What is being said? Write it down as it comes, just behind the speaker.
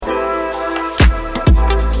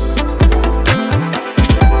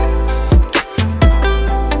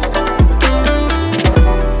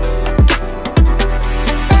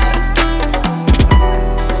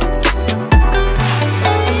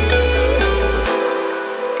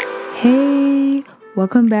Hey,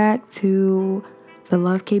 welcome back to the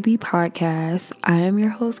Love KB podcast. I am your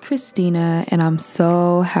host, Christina, and I'm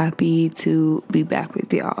so happy to be back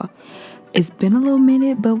with y'all. It's been a little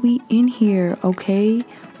minute, but we in here, okay?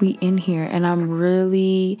 We in here, and I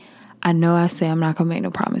know I say I'm not gonna make no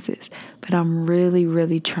promises, but I'm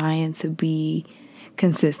really trying to be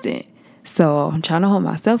consistent. So I'm trying to hold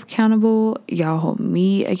myself accountable. Y'all hold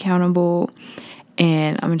me accountable,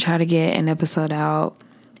 and I'm gonna try to get an episode out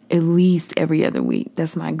at least every other week.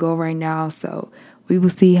 That's my goal right now. So we will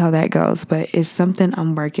see how that goes, but it's something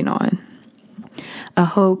I'm working on. I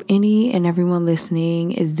hope any and everyone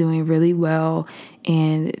listening is doing really well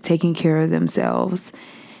and taking care of themselves.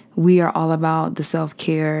 We are all about the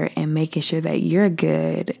self-care and making sure that you're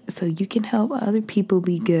good so you can help other people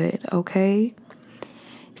be good, okay?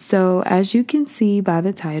 So as you can see by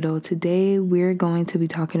the title, today we're going to be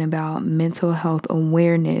talking about mental health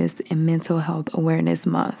awareness and Mental Health Awareness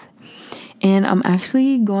Month. And I'm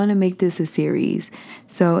actually going to make this a series.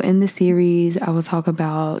 So in the series, I will talk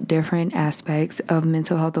about different aspects of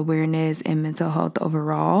mental health awareness and mental health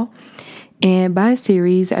overall. And by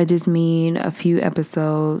series, I just mean a few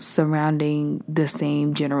episodes surrounding the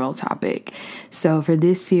same general topic. So for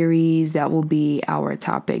this series, that will be our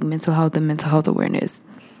topic, mental health and mental health awareness.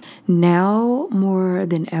 Now, more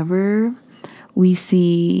than ever, we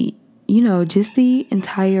see, just the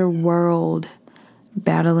entire world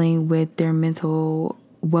battling with their mental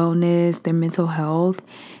wellness, their mental health,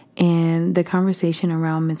 and the conversation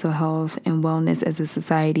around mental health and wellness as a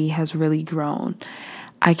society has really grown.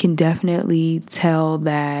 I can definitely tell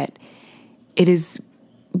that it is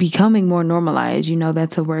becoming more normalized.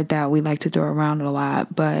 That's a word that we like to throw around a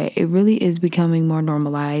lot, but it really is becoming more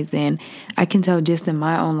normalized. And I can tell just in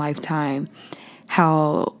my own lifetime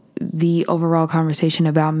how the overall conversation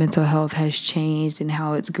about mental health has changed and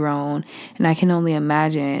how it's grown. And I can only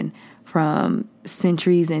imagine from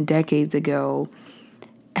centuries and decades ago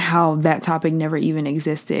how that topic never even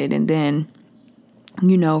existed. And then,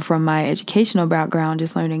 from my educational background,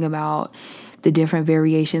 just learning about the different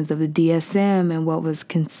variations of the DSM and what was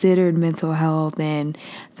considered mental health and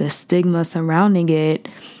the stigma surrounding it,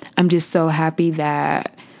 I'm just so happy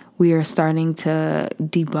that we are starting to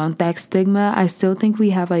debunk that stigma. I still think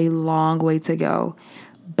we have a long way to go,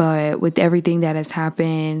 but with everything that has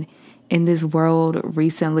happened in this world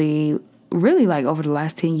recently, really like over the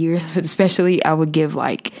last 10 years, but especially I would give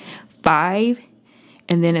like 5,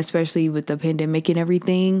 and then especially with the pandemic and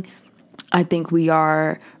everything, I think we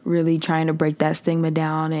are really trying to break that stigma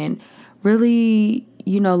down and really,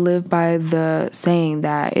 live by the saying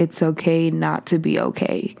that it's okay not to be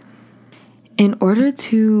okay. In order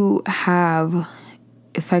to have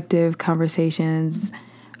effective conversations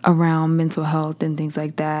around mental health and things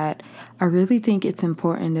like that, I really think it's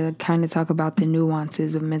important to kind of talk about the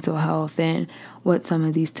nuances of mental health and what some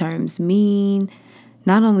of these terms mean,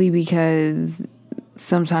 not only because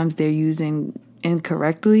sometimes they're used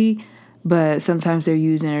incorrectly, but sometimes they're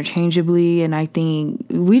used interchangeably. And I think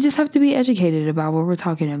we just have to be educated about what we're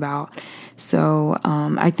talking about. So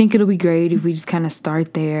I think it'll be great if we just kind of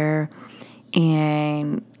start there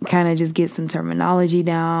and kind of just get some terminology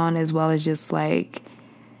down, as well as just like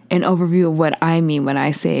an overview of what I mean when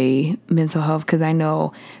I say mental health, because I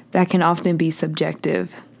know that can often be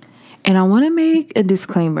subjective. And I want to make a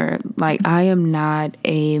disclaimer, like I am not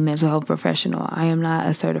a mental health professional. I am not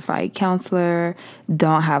a certified counselor,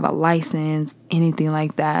 don't have a license, anything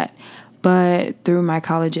like that. But through my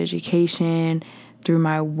college education, through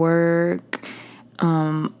my work,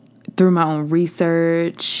 through my own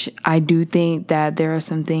research, I do think that there are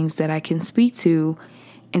some things that I can speak to.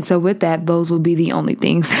 And so with that, those will be the only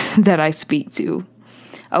things that I speak to.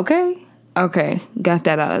 Okay, got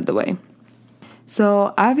that out of the way.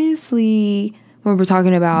 So obviously, when we're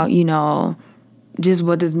talking about, just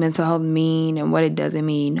what does mental health mean and what it doesn't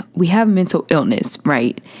mean, we have mental illness,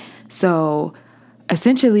 right? So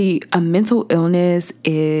essentially, a mental illness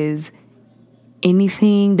is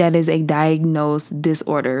anything that is a diagnosed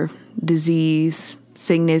disorder, disease,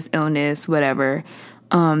 sickness, illness, whatever,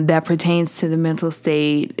 that pertains to the mental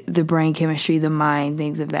state, the brain chemistry, the mind,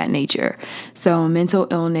 things of that nature. So mental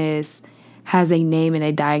illness has a name and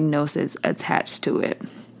a diagnosis attached to it.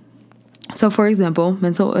 So for example,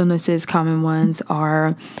 mental illnesses, common ones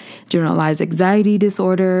are generalized anxiety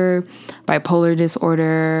disorder, bipolar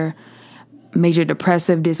disorder, major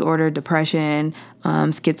depressive disorder, depression,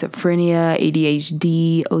 schizophrenia,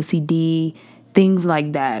 ADHD, OCD, things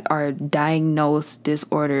like that are diagnosed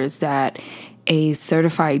disorders that a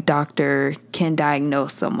certified doctor can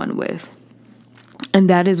diagnose someone with. And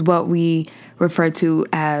that is what we refer to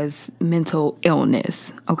as mental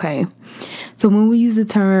illness, okay? So when we use the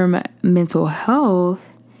term mental health,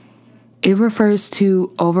 it refers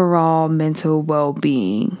to overall mental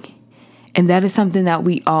well-being. And that is something that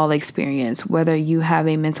we all experience, whether you have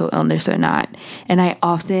a mental illness or not. And I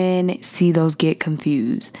often see those get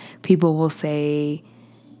confused. People will say,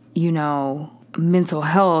 mental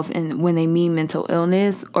health, and when they mean mental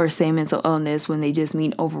illness, or say mental illness when they just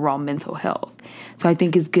mean overall mental health. So I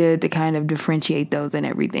think it's good to kind of differentiate those and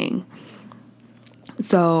everything.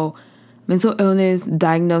 So mental illness,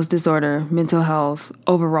 diagnosed disorder, mental health,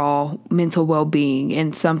 overall mental well-being,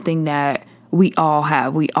 and something that we all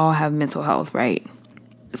have. We all have mental health, right?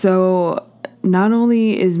 So not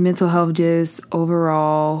only is mental health just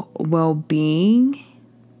overall well-being,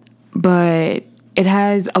 but it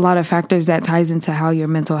has a lot of factors that ties into how your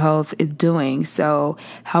mental health is doing. So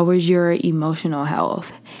how is your emotional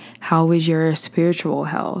health? How is your spiritual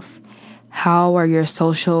health? How are your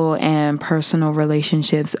social and personal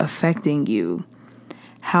relationships affecting you?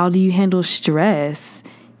 How do you handle stress?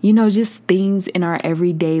 Just things in our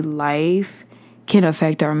everyday life can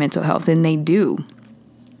affect our mental health, and they do.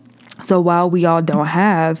 So while we all don't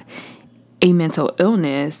have a mental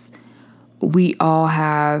illness, we all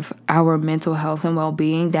have our mental health and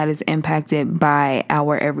well-being that is impacted by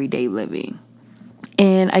our everyday living.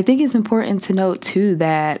 And I think it's important to note too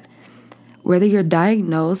that whether you're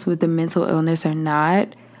diagnosed with a mental illness or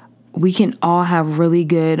not, we can all have really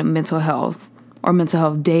good mental health, or mental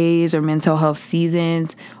health days, or mental health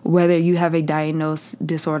seasons. Whether you have a diagnosed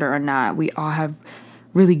disorder or not, we all have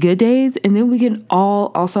really good days, and then we can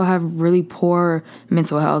all also have really poor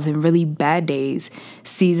mental health and really bad days,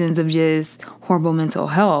 seasons of just horrible mental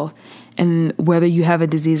health. And whether you have a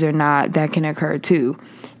disease or not, that can occur too.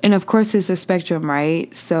 And of course, it's a spectrum,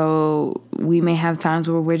 right? So we may have times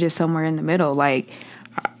where we're just somewhere in the middle, like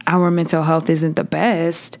our mental health isn't the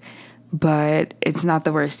best, but it's not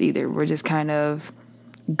the worst either. We're just kind of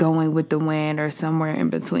going with the wind or somewhere in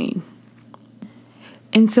between.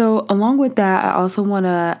 And so along with that, I also want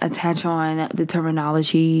to attach on the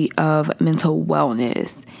terminology of mental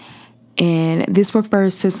wellness. And this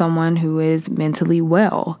refers to someone who is mentally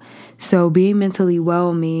well. So being mentally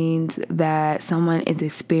well means that someone is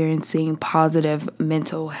experiencing positive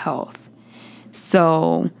mental health.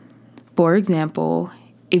 So, for example,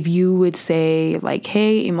 if you would say like,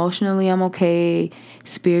 hey, emotionally, I'm okay.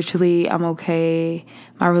 Spiritually, I'm okay.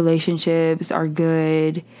 My relationships are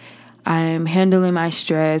good. I'm handling my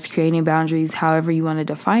stress, creating boundaries, however you want to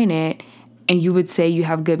define it, and you would say you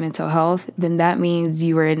have good mental health, then that means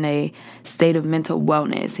you are in a state of mental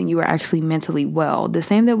wellness and you are actually mentally well. The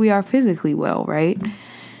same that we are physically well, right?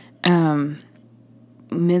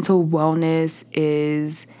 Mental wellness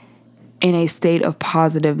is in a state of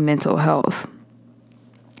positive mental health.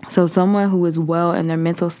 So someone who is well in their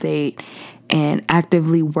mental state and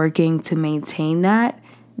actively working to maintain that,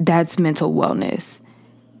 that's mental wellness.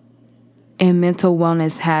 And mental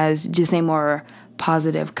wellness has just a more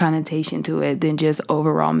positive connotation to it than just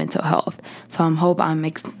overall mental health. So I hope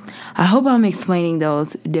I'm explaining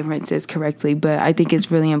those differences correctly, but I think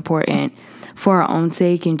it's really important for our own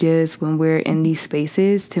sake and just when we're in these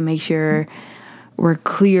spaces to make sure we're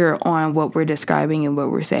clear on what we're describing and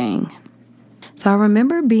what we're saying. So I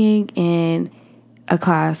remember being in a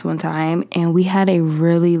class one time and we had a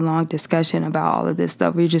really long discussion about all of this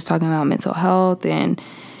stuff. We were just talking about mental health and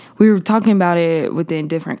we were talking about it within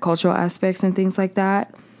different cultural aspects and things like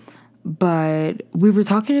that. But we were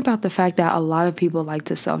talking about the fact that a lot of people like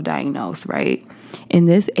to self-diagnose, right? In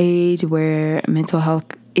this age where mental health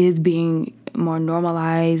is being more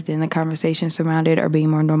normalized and the conversations surrounded it are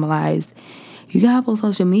being more normalized, you can hop on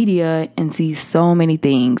social media and see so many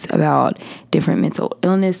things about different mental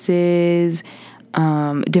illnesses,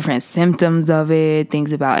 different symptoms of it,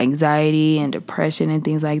 things about anxiety and depression and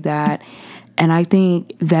things like that. And I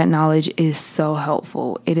think that knowledge is so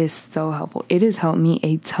helpful. It is so helpful. It has helped me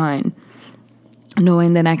a ton.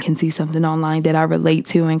 Knowing that I can see something online that I relate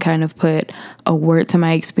to and kind of put a word to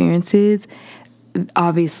my experiences,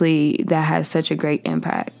 obviously that has such a great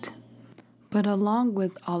impact. But along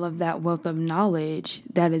with all of that wealth of knowledge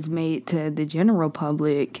that is made to the general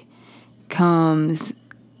public comes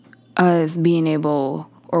us being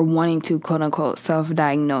able or wanting to quote unquote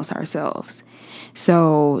self-diagnose ourselves.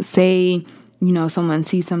 So say, someone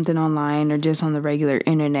sees something online or just on the regular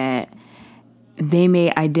internet, they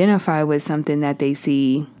may identify with something that they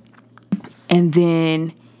see and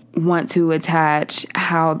then want to attach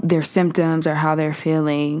how their symptoms or how they're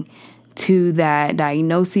feeling to that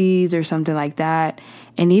diagnosis or something like that,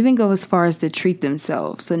 and even go as far as to treat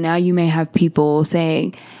themselves. So now you may have people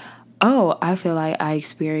saying, oh, I feel like I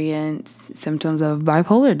experience symptoms of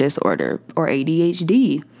bipolar disorder or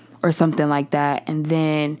ADHD, or something like that, and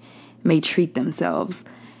then may treat themselves.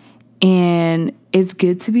 And it's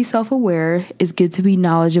good to be self-aware. It's good to be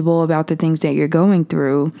knowledgeable about the things that you're going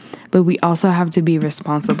through, but we also have to be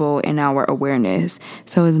responsible in our awareness.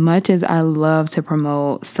 So as much as I love to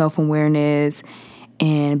promote self-awareness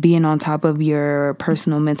and being on top of your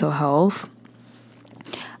personal mental health,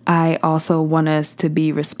 I also want us to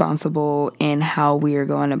be responsible in how we are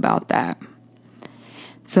going about that.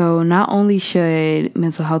 So not only should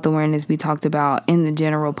mental health awareness be talked about in the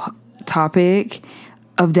general topic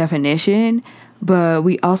of definition, but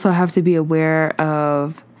we also have to be aware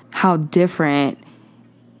of how different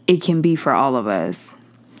it can be for all of us.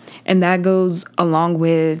 And that goes along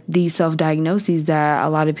with these self-diagnoses that a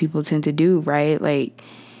lot of people tend to do, right? Like,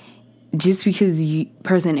 just because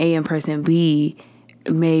person A and person B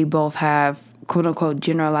may both have quote unquote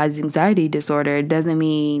generalized anxiety disorder doesn't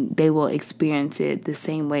mean they will experience it the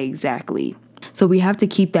same way exactly. So we have to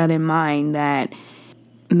keep that in mind, that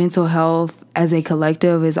mental health as a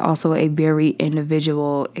collective is also a very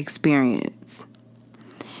individual experience.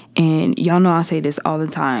 And y'all know I say this all the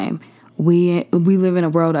time. We live in a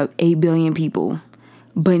world of 8 billion people,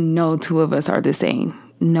 but no two of us are the same.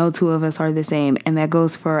 No two of us are the same. And that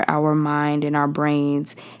goes for our mind and our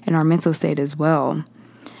brains and our mental state as well.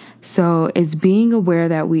 So it's being aware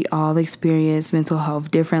that we all experience mental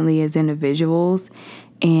health differently as individuals.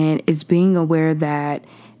 And it's being aware that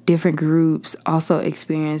different groups also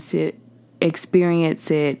experience it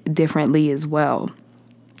differently as well.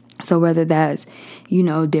 So whether that's,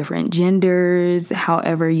 different genders,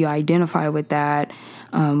 however you identify with that,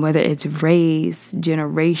 whether it's race,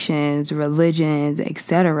 generations, religions,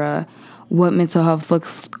 etc., what mental health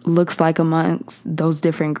looks like amongst those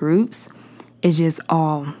different groups is just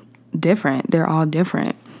all different. They're all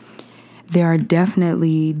different. There are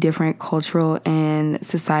definitely different cultural and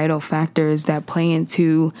societal factors that play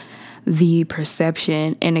into the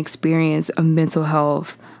perception and experience of mental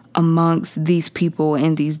health amongst these people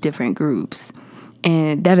in these different groups.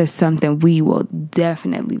 And that is something we will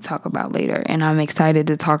definitely talk about later. And I'm excited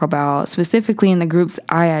to talk about, specifically in the groups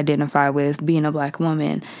I identify with, being a Black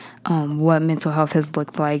woman, what mental health has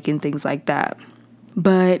looked like and things like that.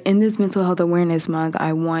 But in this Mental Health Awareness Month,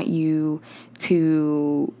 I want you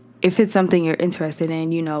to, if it's something you're interested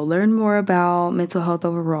in, learn more about mental health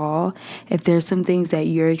overall. If there's some things that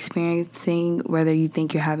you're experiencing, whether you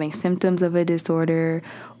think you're having symptoms of a disorder,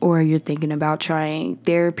 or you're thinking about trying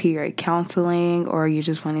therapy or counseling, or you're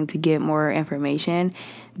just wanting to get more information,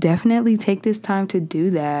 definitely take this time to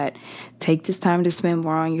do that. Take this time to spend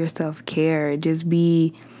more on your self-care. Just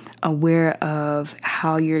be aware of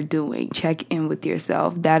how you're doing. Check in with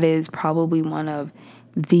yourself. That is probably one of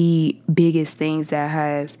the biggest things that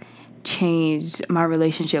has changed my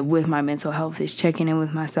relationship with my mental health, is checking in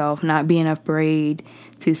with myself, not being afraid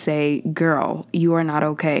to say, girl, you are not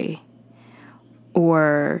okay.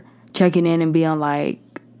 Or checking in and being like,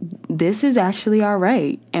 this is actually all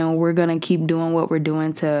right, and we're going to keep doing what we're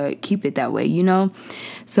doing to keep it that way,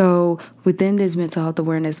 So within this Mental Health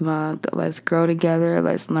Awareness Month, let's grow together,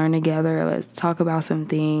 let's learn together, let's talk about some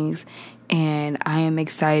things. And I am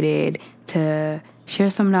excited to share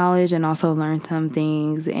some knowledge and also learn some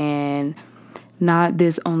things, and not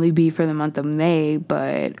this only be for the month of May,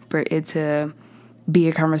 but for it to be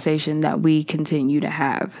a conversation that we continue to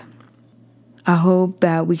have. I hope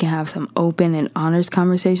that we can have some open and honest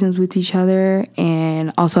conversations with each other,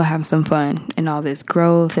 and also have some fun in all this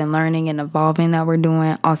growth and learning and evolving that we're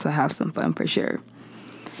doing. Also have some fun for sure.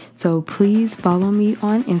 So please follow me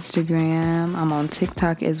on Instagram. I'm on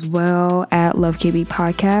TikTok as well at LoveKB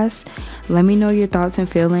Podcast. Let me know your thoughts and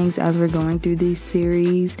feelings as we're going through this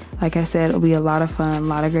series. Like I said, it'll be a lot of fun, a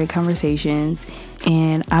lot of great conversations.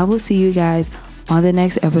 And I will see you guys on the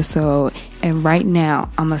next episode. And right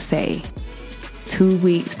now, I'm going to say 2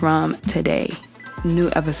 weeks from today,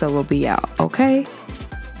 new episode will be out, okay?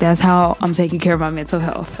 That's how I'm taking care of my mental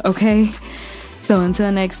health, okay? So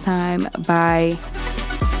until next time, bye.